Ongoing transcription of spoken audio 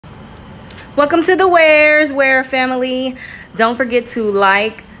Welcome to the Where family. Don't forget to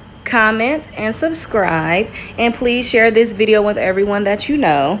like, comment, and subscribe. And please share this video with everyone that you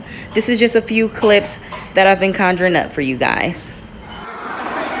know. This is just a few clips that I've been conjuring up for you guys.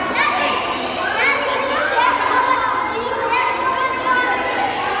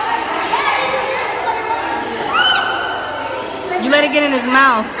 You let it get in his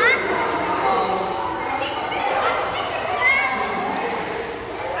mouth.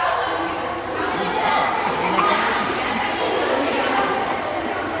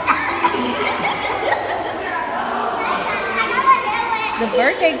 The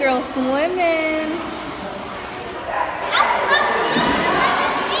birthday girl swimming. You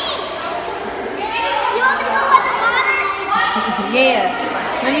want me to go with the water? Yeah.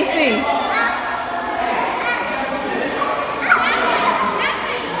 Let me see.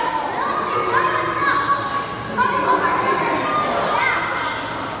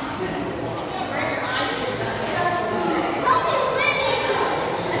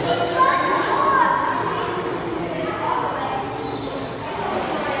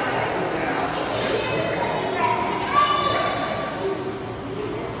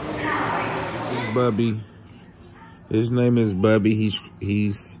 Bubby. His name is Bubby. He's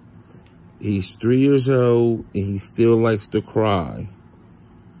 3 years old and he still likes to cry.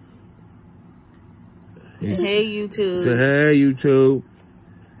 Hey YouTube. Say hey YouTube.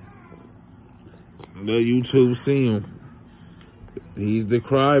 The YouTube see him. He's the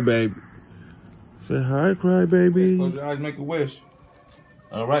crybaby. Say hi, crybaby. Close your eyes, make a wish.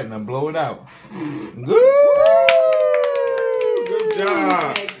 All right, now blow it out. Good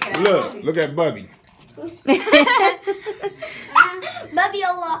job. Look at Bubby. Bubby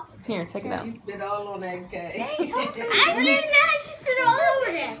Allah. Here, take it out. You spit all on that cake. I didn't know she spit all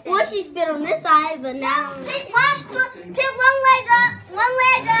over that. Well, she spit on this side, but now. Pick one leg up.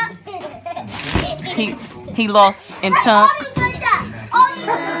 He lost in tongue.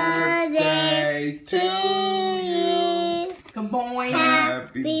 Birthday to you. Come on.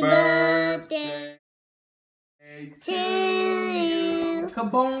 Happy birthday to you.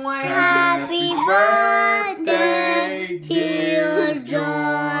 Come on. Happy birthday, dear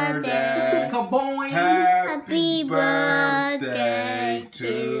Jordan. Come on. Happy birthday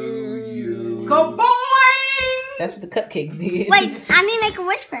to you. Come on. That's what the cupcakes did. Wait, I need to make a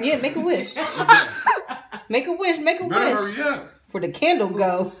wish first. Yeah, make a wish. Make a wish. Make a Better wish. hurry up. For the candle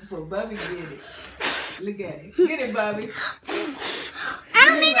go. For Bubby get it. Look at it. Get it, Bubby. I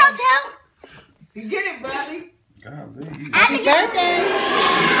don't need y'all's help. You get it, Bubby. Golly. Happy birthday.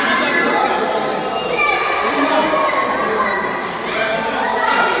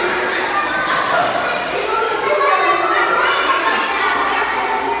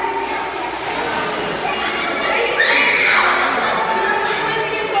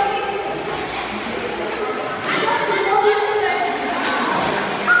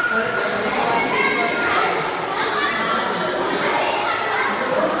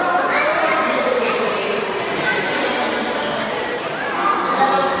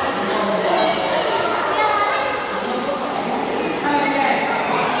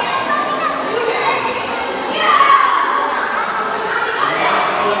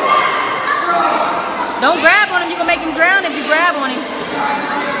 Don't grab on him. You can make him drown if you grab on him.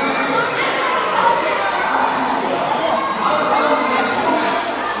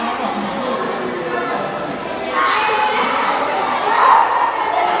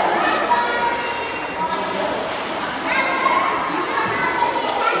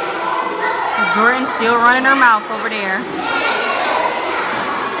 Jordan's still running her mouth over there.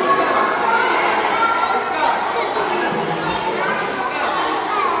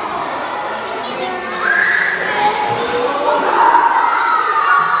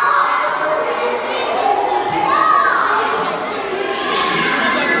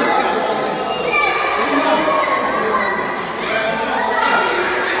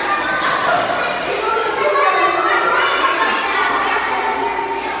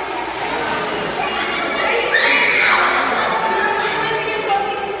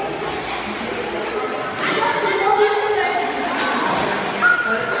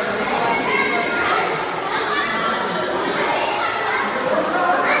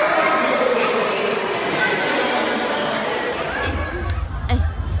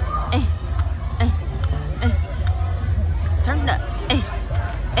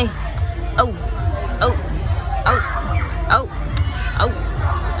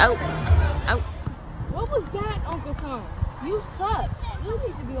 You suck. You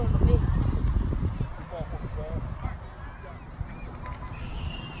need to be on the bench.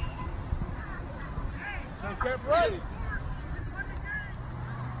 Get ready.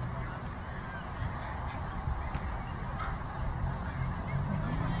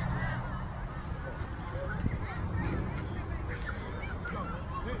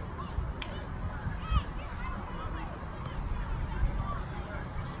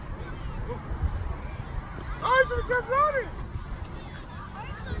 just running.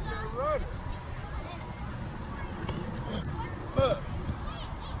 Just running. Look.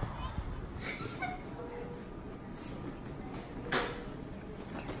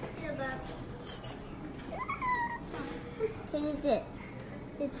 This is it.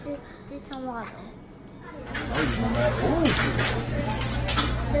 It's some water.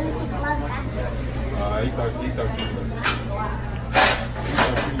 He thought she was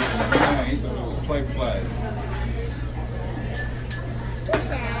play flag.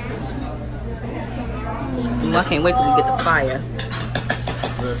 Ooh, I can't wait till we get the fire.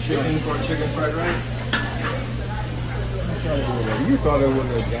 Chicken for chicken fried rice? You thought it was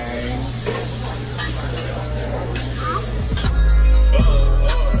a game.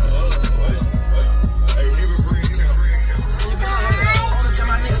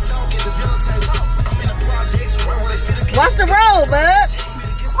 Watch the road, bud.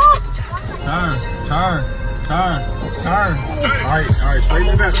 Turn. Alright, straighten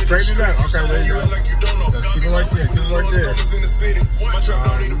it up. Okay, there you go. Just keep it right there, You're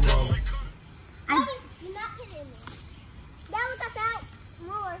not kidding me. That was about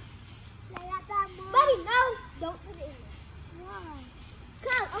more. Buddy, no. Don't put it in there. Why?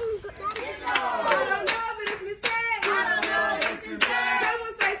 Cause I'm going to go. I don't know, but it's Miss Sad. I don't know, but it's Miss Sad.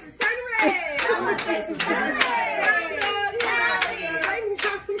 Someone's face is turning red. Someone's face is turning red.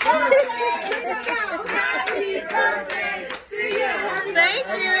 Thank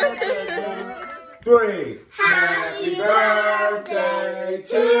you. 3. Happy birthday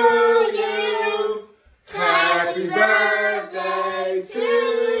to you. Happy birthday to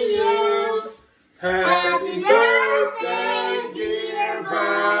you. Happy birthday, dear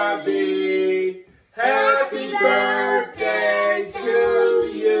Bobby. Happy birthday to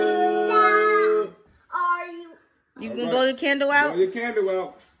you. Are you? You can blow your candle out? Blow your candle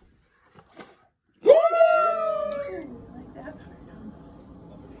out.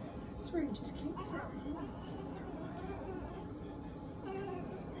 That's where you just came from. There you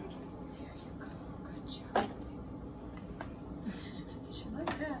go. Good job. She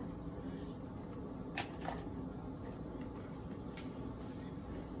like that.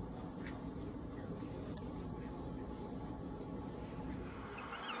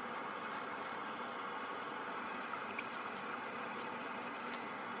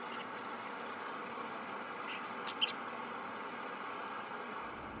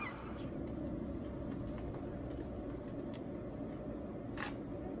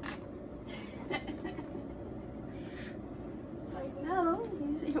 No,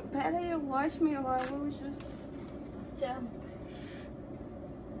 you better watch me while we were just jump.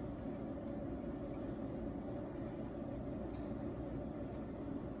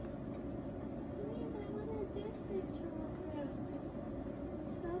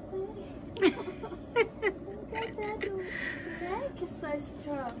 Look at that, the neck is so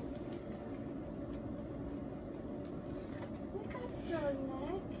strong. Look at strong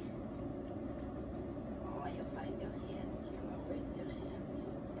neck. Oh, you find your hands. You will break your hands.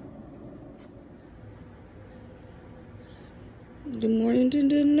 Good morning to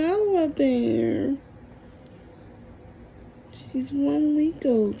the Noah bear. She's 1 week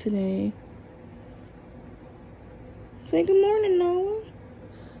old today. Say good morning, Noah.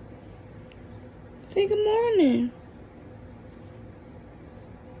 Say good morning.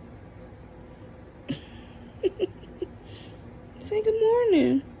 Say good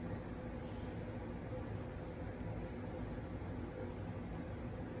morning.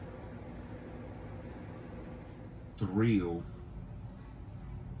 Thrill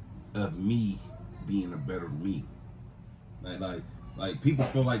of me being a better me. Like people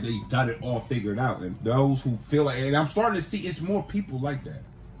feel like they got it all figured out, and those who feel like, and I'm starting to see it's more people like that.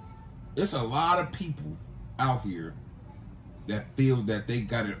 It's a lot of people out here that feel that they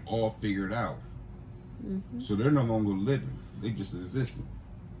got it all figured out. So they're no longer living, they just existing.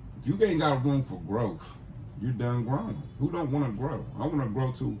 If you ain't got room for growth, you're done growing. Who don't want to grow? I want to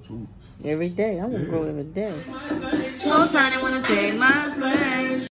grow too. Every day. I want to grow every day. Whole time I want to take my place.